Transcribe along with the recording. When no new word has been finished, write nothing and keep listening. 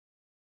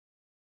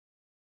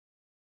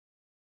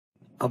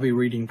I'll be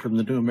reading from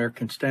the New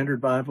American Standard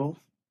Bible,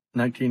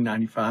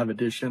 1995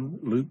 edition,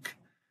 Luke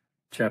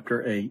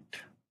chapter 8.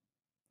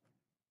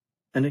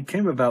 And it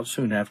came about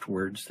soon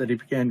afterwards that he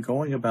began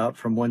going about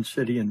from one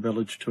city and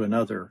village to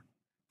another,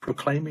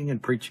 proclaiming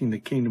and preaching the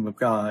kingdom of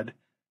God,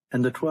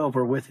 and the 12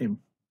 were with him.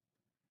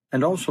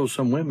 And also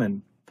some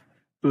women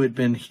who had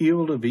been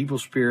healed of evil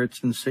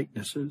spirits and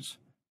sicknesses.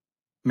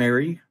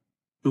 Mary,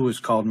 who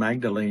was called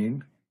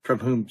Magdalene,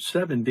 from whom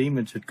 7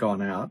 demons had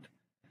gone out,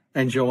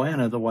 and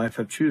Joanna, the wife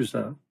of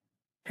Chuza,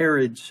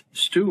 Herod's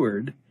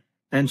steward,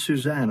 and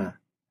Susanna,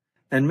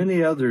 and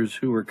many others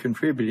who were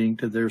contributing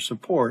to their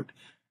support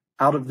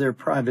out of their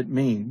private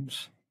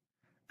means.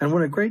 And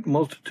when a great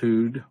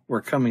multitude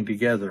were coming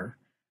together,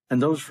 and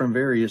those from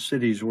various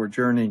cities were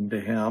journeying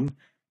to him,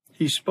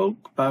 he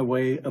spoke by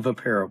way of a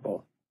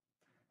parable.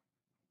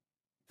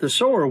 The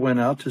sower went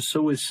out to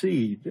sow his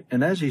seed,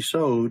 and as he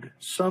sowed,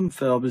 some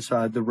fell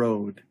beside the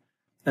road,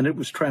 and it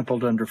was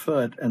trampled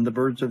underfoot, and the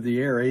birds of the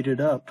air ate it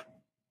up.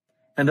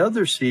 And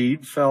other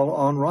seed fell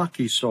on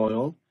rocky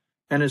soil,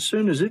 and as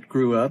soon as it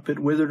grew up, it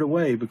withered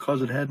away,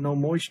 because it had no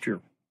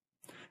moisture.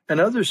 And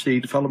other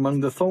seed fell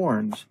among the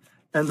thorns,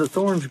 and the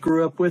thorns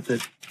grew up with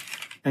it,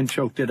 and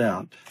choked it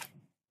out.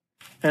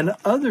 And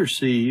other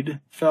seed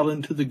fell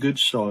into the good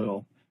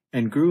soil,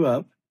 and grew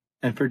up,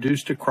 and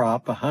produced a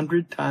crop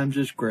 100 times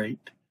as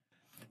great.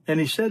 And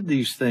he said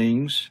these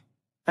things.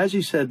 As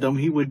he said them,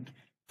 he would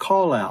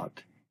call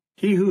out,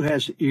 "He who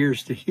has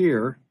ears to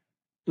hear,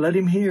 let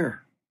him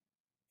hear."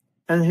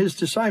 And his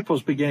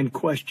disciples began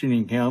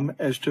questioning him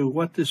as to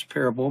what this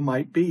parable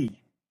might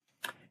be.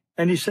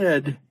 And he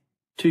said,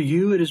 "To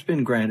you it has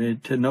been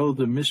granted to know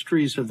the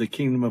mysteries of the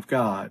kingdom of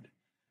God,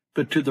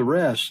 but to the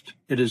rest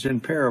it is in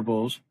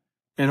parables,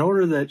 in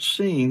order that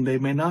seeing they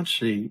may not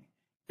see,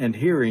 and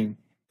hearing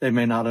they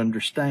may not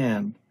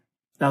understand.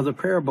 Now the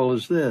parable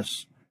is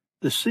this: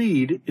 the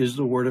seed is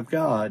the word of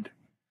God,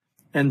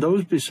 and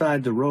those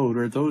beside the road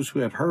are those who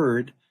have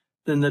heard.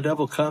 Then the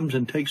devil comes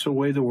and takes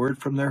away the word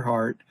from their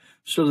heart,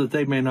 so that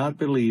they may not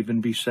believe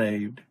and be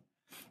saved.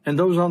 And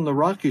those on the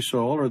rocky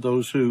soil are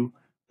those who,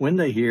 when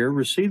they hear,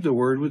 receive the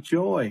word with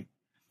joy.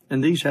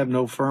 And these have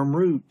no firm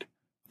root.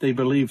 They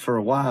believe for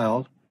a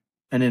while,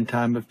 and in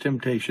time of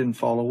temptation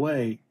fall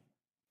away.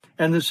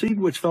 And the seed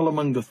which fell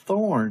among the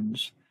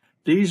thorns,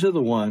 these are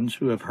the ones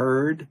who have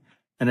heard,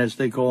 and as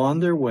they go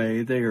on their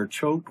way, they are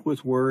choked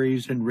with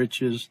worries and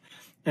riches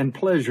and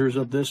pleasures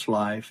of this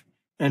life,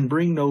 and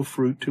bring no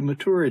fruit to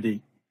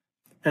maturity.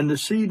 And the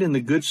seed in the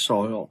good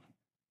soil,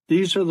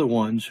 these are the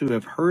ones who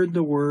have heard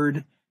the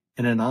word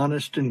in an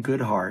honest and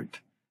good heart,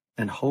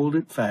 and hold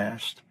it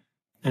fast,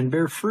 and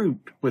bear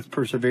fruit with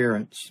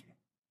perseverance.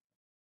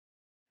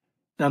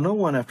 Now no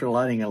one, after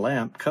lighting a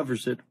lamp,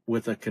 covers it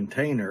with a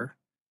container,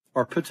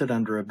 or puts it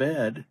under a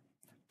bed,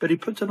 but he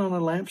puts it on a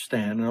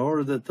lampstand, in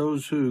order that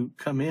those who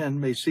come in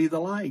may see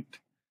the light.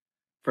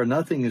 For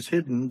nothing is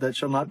hidden that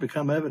shall not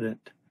become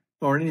evident,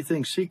 nor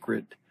anything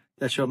secret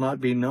that shall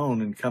not be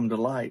known and come to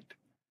light.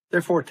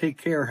 Therefore take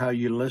care how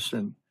you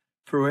listen,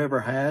 for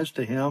whoever has,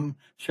 to him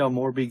shall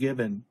more be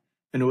given,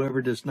 and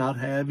whoever does not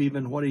have,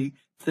 even what he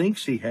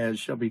thinks he has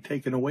shall be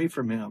taken away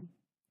from him.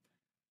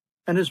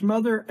 And his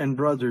mother and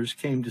brothers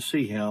came to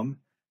see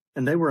him,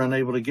 and they were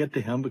unable to get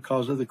to him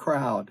because of the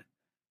crowd.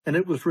 And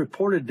it was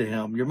reported to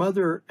him, "Your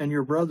mother and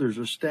your brothers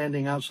are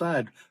standing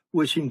outside,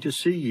 wishing to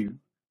see you."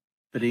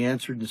 But he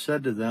answered and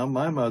said to them,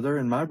 "My mother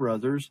and my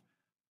brothers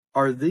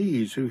are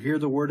these who hear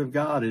the word of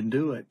God and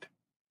do it."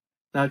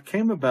 Now it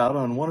came about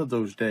on one of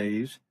those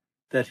days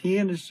that he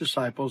and his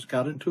disciples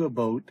got into a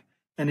boat,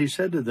 and he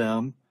said to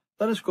them,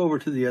 "Let us go over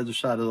to the other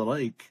side of the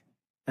lake."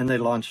 And they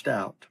launched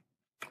out.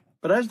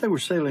 But as they were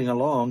sailing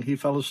along, he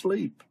fell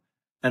asleep,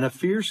 and a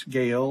fierce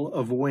gale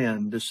of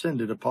wind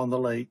descended upon the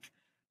lake,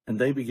 and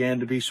they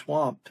began to be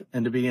swamped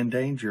and to be in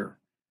danger.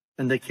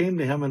 And they came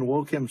to him and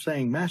woke him,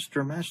 saying,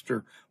 "Master,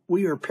 Master,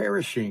 we are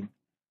perishing."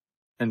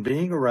 And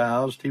being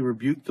aroused, he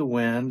rebuked the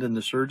wind and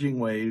the surging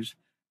waves,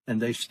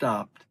 and they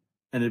stopped,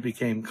 and it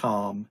became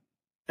calm.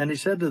 And he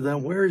said to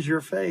them, "Where is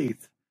your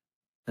faith?"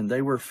 And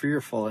they were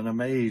fearful and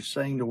amazed,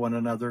 saying to one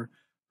another,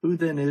 "Who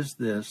then is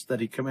this, that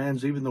he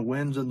commands even the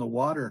winds and the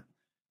water,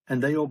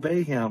 and they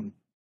obey him?"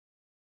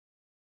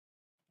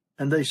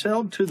 And they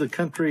sailed to the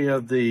country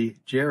of the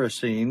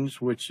Gerasenes,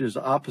 which is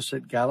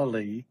opposite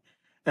Galilee.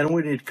 And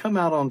when he had come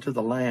out onto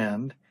the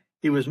land,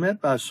 he was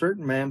met by a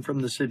certain man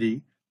from the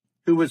city,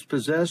 who was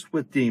possessed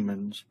with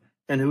demons,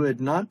 and who had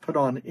not put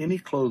on any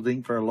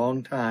clothing for a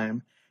long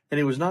time, and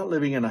he was not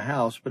living in a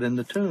house, but in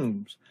the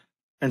tombs.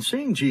 And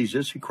seeing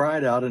Jesus, he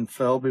cried out and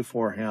fell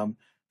before him,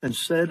 and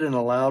said in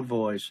a loud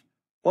voice,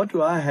 "What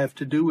do I have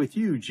to do with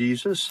you,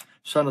 Jesus,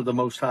 Son of the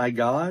Most High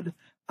God?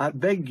 I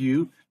beg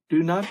you,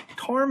 do not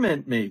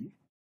torment me."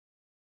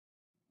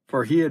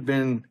 For he had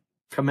been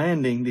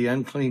commanding the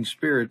unclean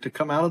spirit to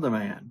come out of the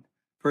man,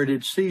 for it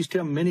had seized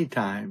him many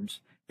times,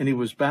 and he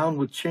was bound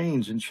with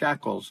chains and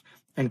shackles,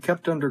 and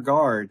kept under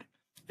guard,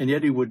 and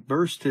yet he would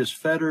burst his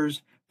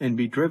fetters and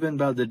be driven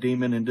by the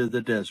demon into the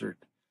desert.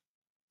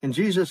 And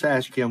Jesus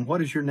asked him,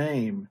 "What is your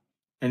name?"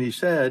 And he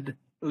said,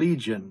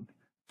 "Legion,"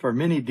 for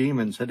many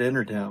demons had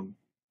entered him.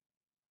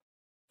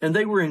 And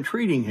they were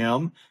entreating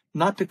him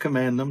not to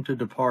command them to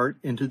depart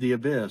into the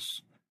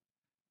abyss.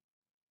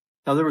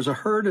 Now there was a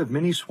herd of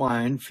many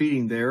swine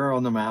feeding there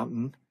on the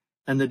mountain,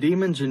 and the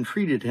demons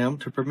entreated him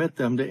to permit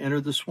them to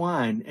enter the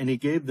swine, and he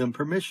gave them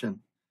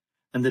permission.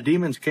 And the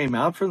demons came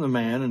out from the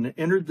man and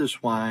entered the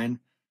swine,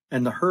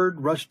 and the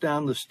herd rushed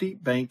down the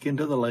steep bank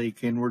into the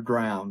lake and were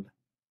drowned.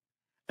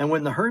 And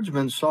when the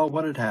herdsmen saw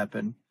what had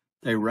happened,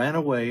 they ran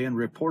away and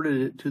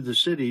reported it to the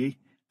city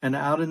and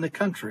out in the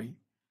country.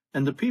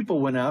 And the people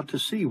went out to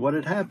see what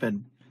had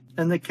happened.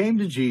 And they came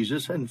to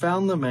Jesus and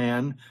found the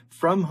man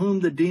from whom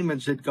the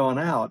demons had gone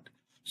out,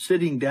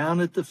 sitting down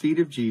at the feet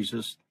of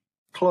Jesus,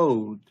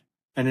 clothed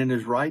and in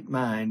his right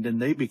mind,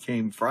 and they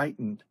became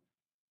frightened.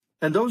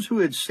 And those who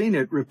had seen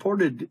it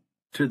reported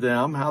to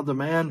them how the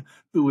man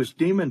who was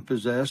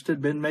demon-possessed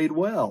had been made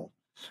well.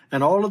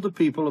 And all of the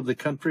people of the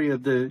country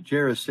of the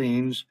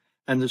Gerasenes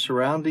and the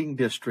surrounding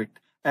district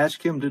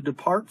asked him to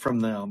depart from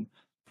them,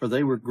 for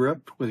they were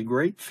gripped with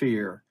great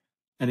fear.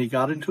 And he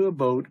got into a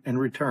boat and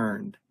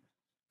returned.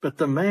 But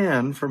the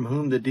man from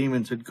whom the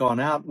demons had gone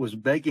out was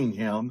begging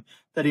him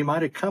that he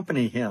might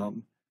accompany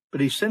him.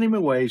 But he sent him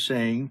away,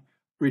 saying,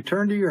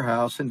 "Return to your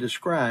house and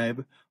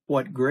describe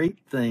what great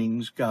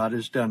things God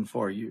has done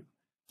for you."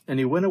 And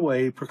he went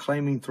away,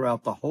 proclaiming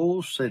throughout the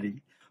whole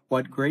city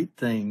what great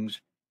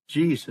things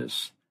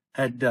Jesus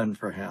had done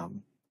for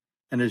him.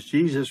 And as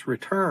Jesus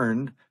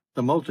returned,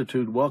 the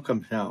multitude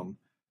welcomed him,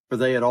 for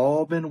they had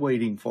all been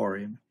waiting for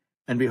him.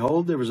 And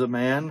behold, there was a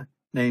man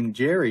named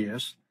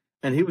Jairus,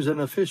 and he was an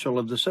official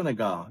of the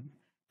synagogue.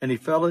 And he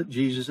fell at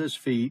Jesus'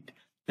 feet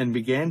and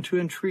began to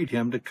entreat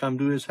him to come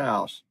to his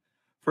house.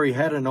 For he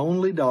had an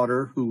only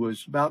daughter who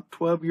was about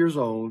 12 years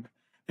old,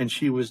 and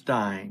she was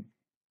dying.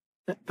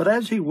 But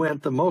as he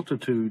went, the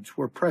multitudes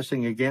were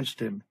pressing against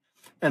him.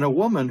 And a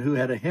woman who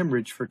had a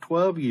hemorrhage for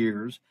 12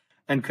 years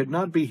and could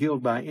not be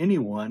healed by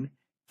anyone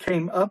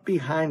came up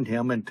behind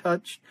him and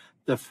touched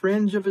the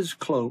fringe of his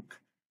cloak,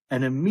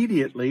 and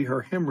immediately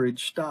her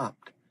hemorrhage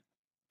stopped.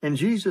 And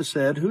Jesus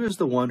said, "Who is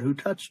the one who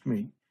touched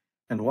me?"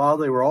 And while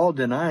they were all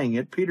denying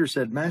it, Peter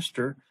said,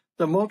 "Master,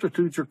 the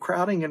multitudes are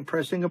crowding and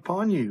pressing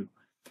upon you."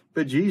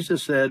 But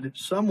Jesus said,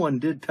 "Someone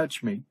did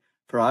touch me,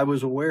 for I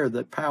was aware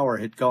that power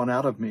had gone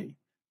out of me."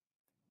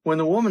 When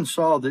the woman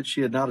saw that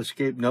she had not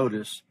escaped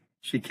notice,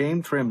 she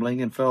came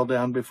trembling and fell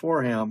down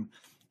before him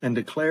and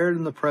declared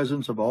in the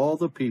presence of all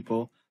the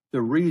people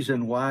the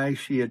reason why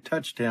she had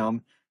touched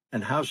him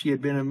and how she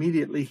had been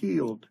immediately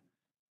healed.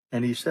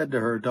 And he said to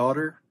her,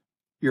 "Daughter,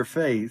 your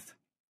faith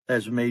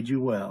has made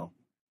you well.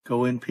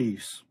 Go in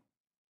peace."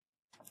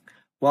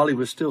 While he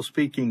was still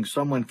speaking,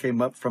 someone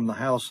came up from the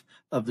house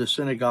of the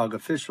synagogue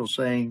official,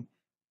 saying,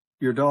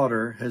 "Your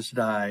daughter has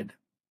died.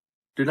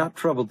 Do not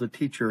trouble the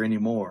teacher any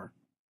more."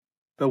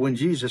 But when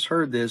Jesus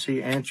heard this,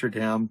 he answered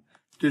him,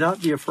 "Do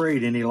not be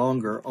afraid any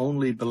longer,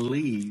 only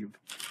believe,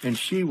 and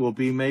she will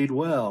be made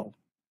well."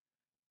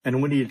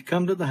 And when he had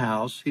come to the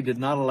house, he did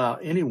not allow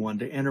anyone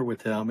to enter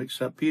with him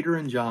except Peter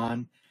and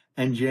John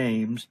and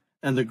James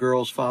and the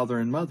girl's father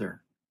and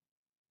mother.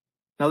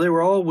 Now they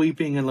were all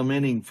weeping and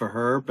lamenting for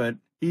her, but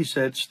he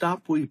said,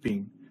 "Stop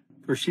weeping,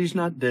 for she's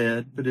not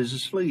dead, but is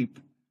asleep."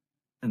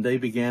 And they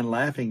began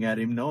laughing at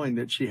him, knowing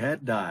that she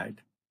had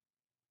died.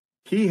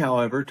 He,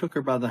 however, took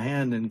her by the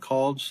hand and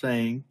called,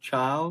 saying,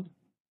 "Child,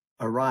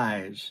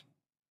 arise."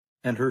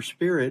 And her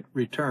spirit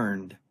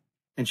returned,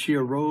 and she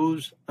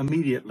arose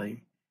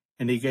immediately,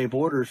 and he gave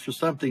orders for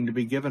something to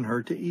be given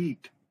her to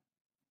eat.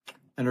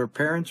 And her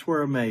parents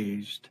were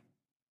amazed,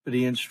 but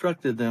he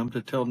instructed them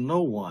to tell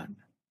no one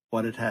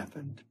what had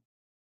happened.